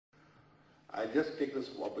I just take this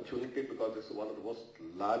opportunity because this is one of the most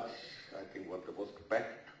large, I think one of the most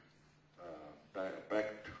packed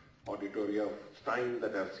auditoria of time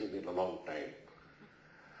that I've seen in a long time.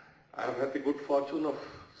 I have had the good fortune of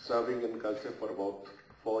serving in culture for about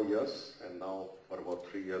 4 years and now for about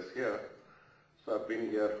 3 years here. So I've been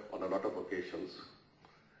here on a lot of occasions.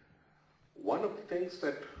 One of the things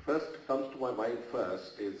that first comes to my mind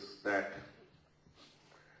first is that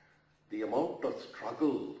the amount of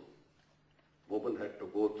struggle women had to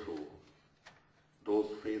go through those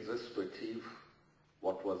phases to achieve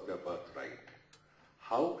what was their birthright.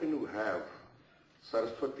 How can you have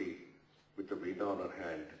Saraswati with a veena on her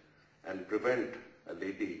hand and prevent a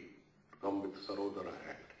lady to come with Sarod on her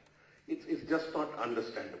hand? It's just not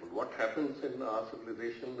understandable. What happens in our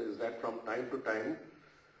civilization is that from time to time,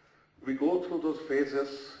 we go through those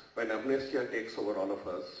phases when amnesia takes over all of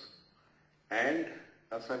us and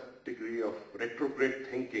a certain degree of retrograde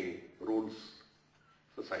thinking rules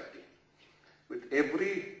society. With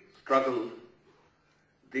every struggle,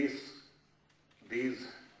 these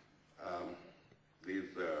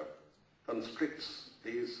constricts,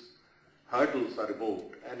 these hurdles are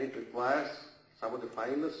removed, and it requires some of the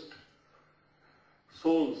finest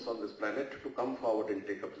souls on this planet to come forward and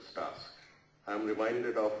take up this task. I am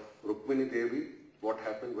reminded of Rukmini Devi, what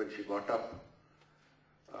happened when she got up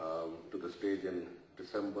to the stage in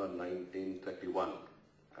December 1931.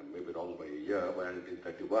 I may be wrong by a year, by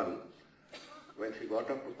 1931, when she got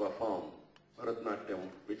up to perform Bharatanatyam,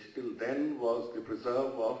 which till then was the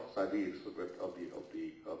preserve of sadhis, of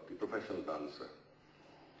the professional dancer.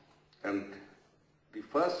 And the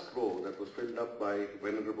first row that was filled up by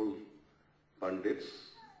venerable Pandits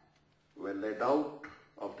were led out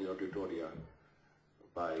of the auditoria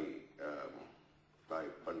by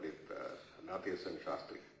Pandit Nathasan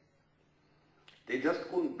Shastri. They just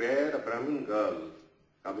couldn't bear a Brahmin girl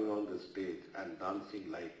coming on the stage and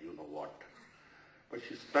dancing like you know what. But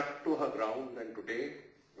she stuck to her ground, and today,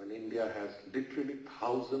 when India has literally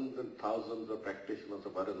thousands and thousands of practitioners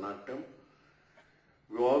of Bharatanatyam,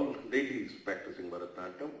 we all ladies practicing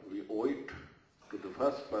Bharatanatyam, we owe it to the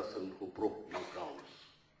first person who broke new grounds.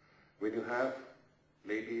 When you have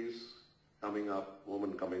ladies coming up,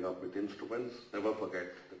 women coming up with instruments, never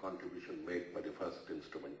forget the contribution made by the first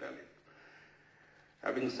instrumentalist.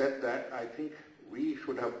 Having said that, I think we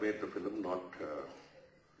should have made the film, not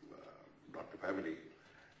the family.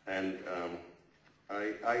 And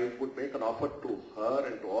I would make an offer to her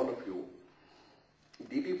and to all of you.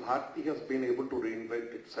 DD Bharati has been able to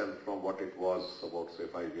reinvent itself from what it was about, say,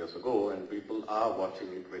 5 years ago, and people are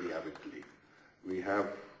watching it very avidly. We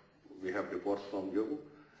have reports from you,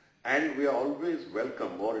 and we are always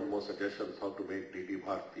welcome more and more suggestions how to make DD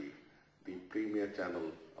Bharati the premier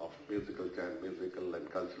channel of musical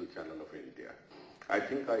and cultural channel of India. I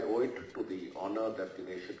think I owe it to the honor that the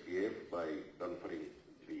nation gave by conferring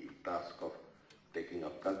the task of taking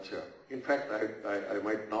up culture. In fact, I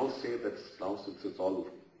might now say that now, since it's all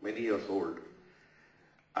many years old,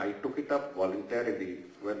 I took it up voluntarily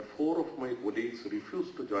when 4 of my colleagues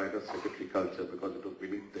refused to join us Secretary Culture because it was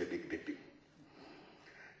beneath their dignity.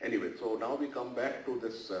 Anyway, so now we come back to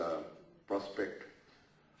this prospect.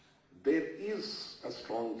 There is a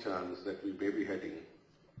strong chance that we may be heading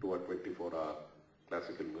to a 24-hour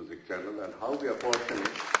classical music channel, and how we are fortunate.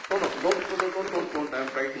 Don't, I'm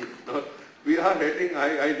frightened. No, we are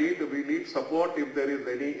heading, we need support if there is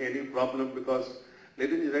any problem, because,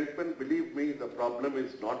 ladies and gentlemen, believe me, the problem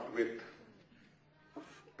is not with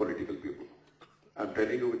political people. I'm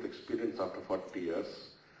telling you with experience after 40 years.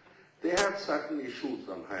 They have certain issues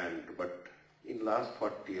on hand, but in last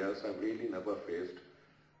 40 years, I've really never faced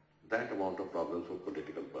that amount of problems with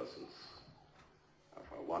political persons.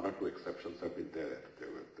 1 or 2 exceptions have been there.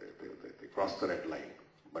 They crossed the red line,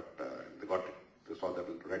 but they saw the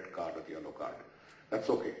red card or the yellow card. That's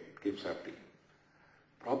okay, it keeps happening.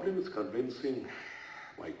 Problem is convincing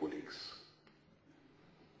my colleagues.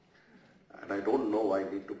 And I don't know why I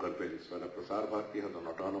need to convince. When a Prasar Bharati has an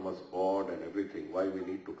autonomous board and everything, why we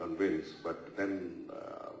need to convince, but then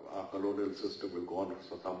our colonial system will go on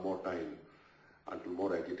for some more time until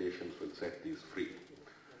more agitations will set these free.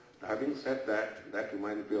 Having said that, that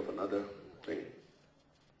reminds me of another thing.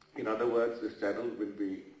 In other words, this channel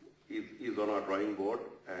is on our drawing board,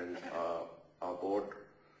 and our board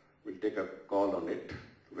will take a call on it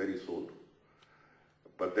very soon.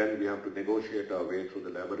 But then we have to negotiate our way through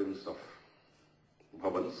the labyrinths of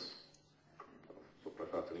bhavans, so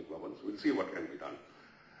Prashasanik bhavans. We'll see what can be done.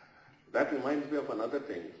 That reminds me of another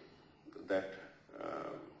thing that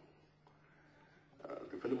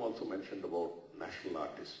the film also mentioned about national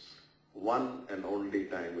artists. One and only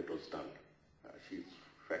time it was done. She's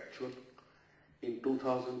factual,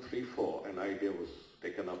 2003-04, an idea was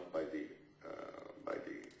taken up by the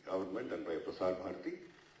government and by Prasar Bharati,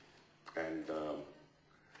 and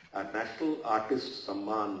a National Artist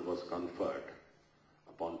Samman was conferred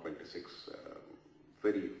upon 26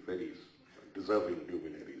 very, very deserving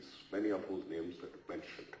luminaries, many of whose names were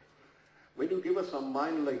mentioned. When you give a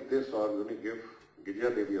Samman like this, or when you give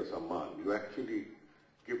Gijya Devi a Samman, you actually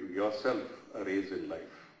give yourself a raise in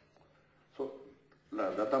life. So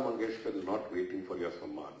Lata Mangeshkar is not waiting for your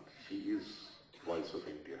Samman. She is Voice of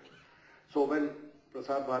India. So when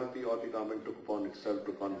Prasar Bharati or the government took upon itself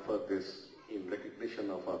to confer this in recognition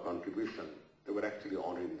of our contribution, they were actually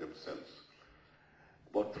honoring themselves.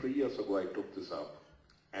 About 3 years ago, I took this up,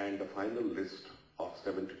 and a final list of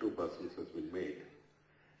 72 persons has been made.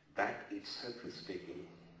 That itself is taking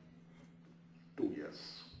 2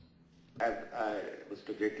 years. And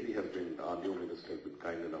Mr. Jaitley has been, our new minister, has been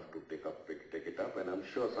kind enough to take it up, and I'm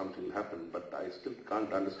sure something will happen, but I still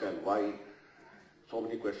can't understand why so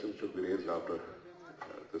many questions should be raised after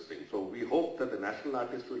this thing. So we hope that the National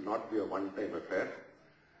Artist will not be a one-time affair.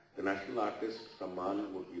 The National Artist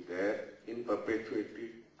Samman would be there in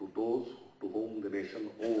perpetuity to those to whom the nation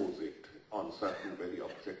owes it on certain very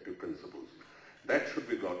objective principles. That should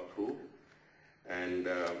be got through. And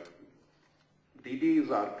DD's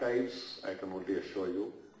archives, I can only assure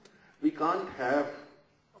you, we can't have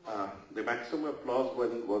the maximum applause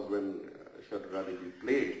was when Sharan Rani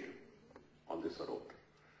played on the Sarod.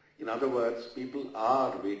 In other words, people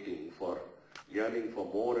are waiting for, yearning for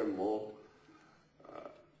more and more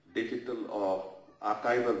digital or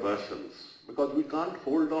archival versions, because we can't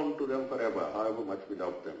hold on to them forever, however much we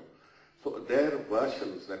love them. So their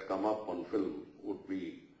versions that come up on film would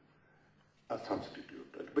be a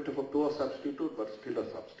substitute, a bit of a poor substitute, but still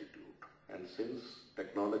a substitute. And since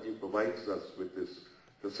technology provides us with this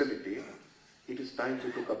facility, it is time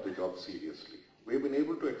to take up the job seriously. We've been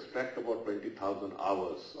able to extract about 20,000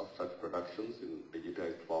 hours of such productions in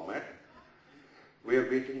digitized format. We are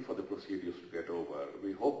waiting for the procedures to get over.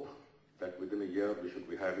 We hope that within a year we should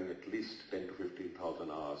be having at least 10 to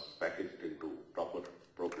 15,000 hours packaged into proper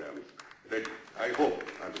programs ready. I hope.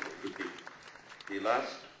 The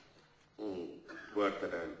last word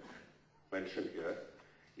that I'll mention here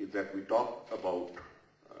is that we talk about,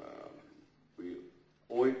 we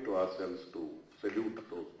owe it to ourselves to salute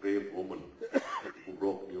those brave women who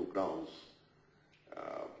broke new grounds.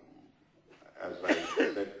 As I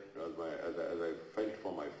said, as I felt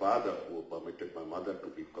for my father who permitted my mother to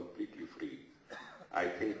be completely free, I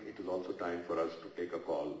think it is also time for us to take a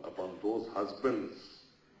call upon those husbands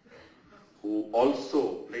who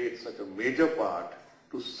also played such a major part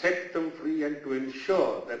to set them free and to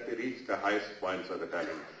ensure that they reach the highest points of the talent.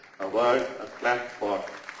 A word, a clap for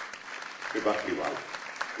Vibhakliwal.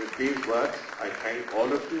 With these words, I thank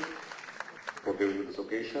all of you for giving me this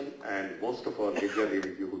occasion, and most of all, Gijya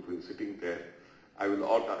Devi ji who's been sitting there. I will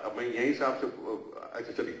all,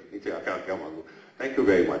 thank you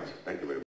very much. Thank you very much.